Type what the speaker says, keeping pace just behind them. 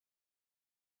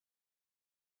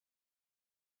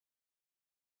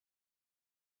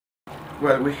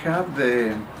Well, we have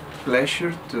the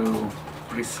pleasure to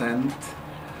present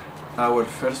our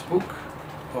first book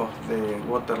of the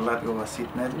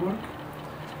WATERLAT-GOBACIT network.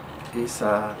 It's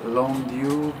a long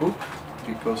due book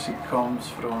because it comes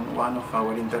from one of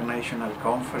our international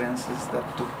conferences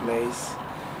that took place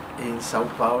in Sao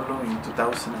Paulo in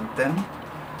 2010.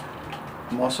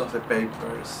 Most of the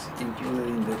papers included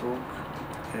in the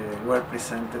book were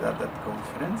presented at that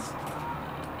conference,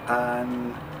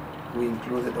 and we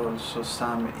included also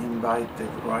some invited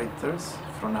writers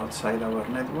from outside our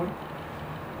network.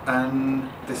 And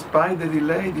despite the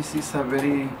delay, this is a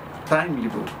very timely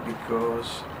book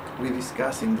because we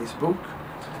discuss in this book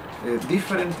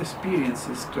different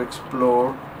experiences to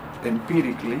explore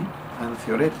empirically and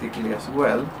theoretically as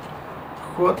well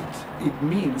what it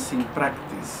means in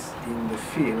practice in the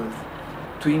field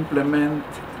to implement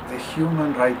the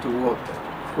human right to water,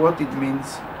 what it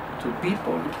means to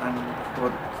people and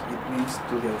what it means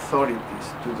to the authorities,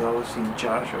 to those in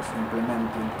charge of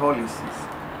implementing policies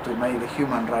to make the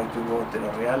human right to water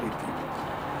a reality.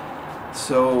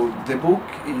 So the book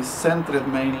is centered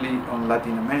mainly on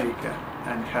Latin America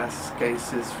and has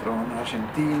cases from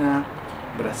Argentina,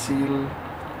 Brazil,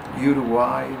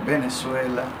 Uruguay,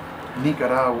 Venezuela,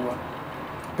 Nicaragua,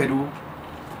 Peru,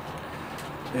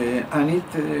 and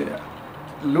it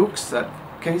looks at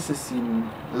cases in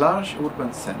large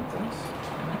urban centers,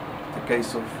 the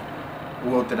case of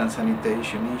water and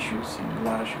sanitation issues in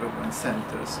large urban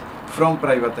centers, from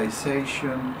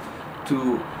privatization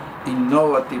to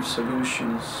innovative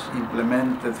solutions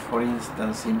implemented, for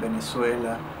instance, in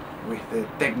Venezuela with the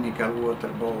technical water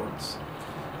boards.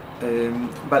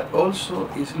 But also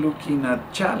is looking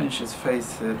at challenges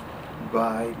faced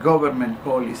by government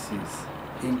policies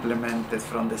implemented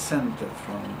from the center,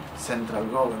 from central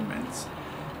governments,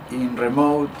 in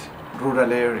remote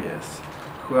rural areas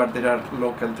where there are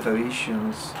local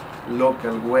traditions,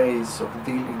 local ways of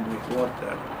dealing with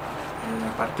water.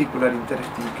 A particular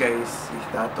interesting case is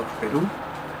that of Peru,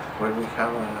 where we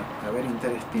have a very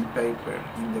interesting paper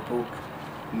in the book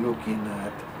looking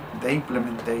at the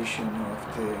implementation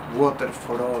of the Water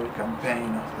for All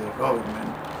campaign of the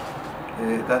government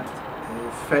that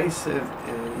faces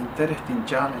interesting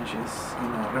challenges in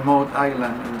a remote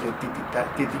island in the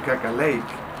Titicaca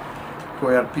Lake,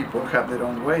 where people have their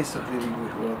own ways of dealing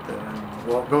with water,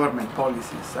 and government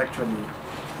policies actually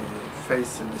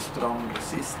face a strong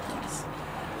resistance.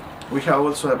 We have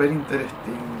also a very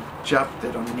interesting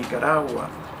chapter on Nicaragua,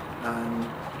 and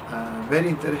a very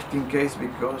interesting case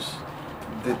because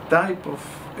the type of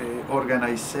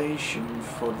organization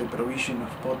for the provision of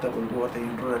potable water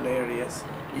in rural areas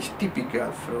is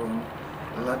typical from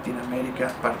Latin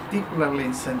America, particularly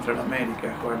in Central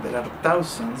America, where there are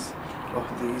thousands of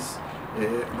these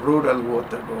rural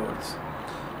water boards.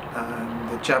 And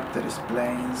the chapter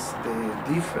explains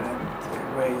the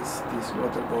different ways these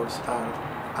water boards are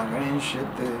arranged,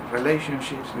 the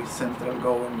relationships with central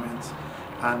governments,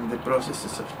 and the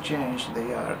processes of change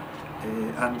they are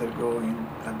undergoing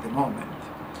at the moment.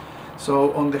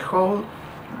 So on the whole,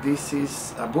 this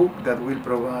is a book that will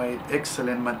provide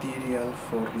excellent material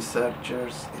for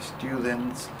researchers,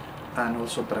 students, and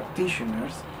also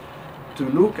practitioners to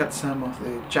look at some of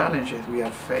the challenges we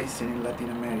are facing in Latin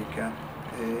America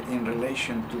in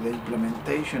relation to the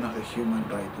implementation of the human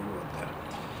right to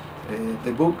water.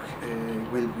 The book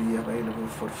will be available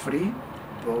for free,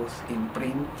 both in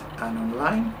print and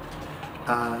online,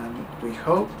 and we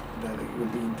hope that it will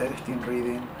be interesting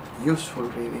reading, useful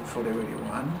reading for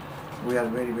everyone. We are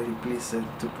very, very pleased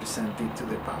to present it to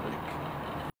the public.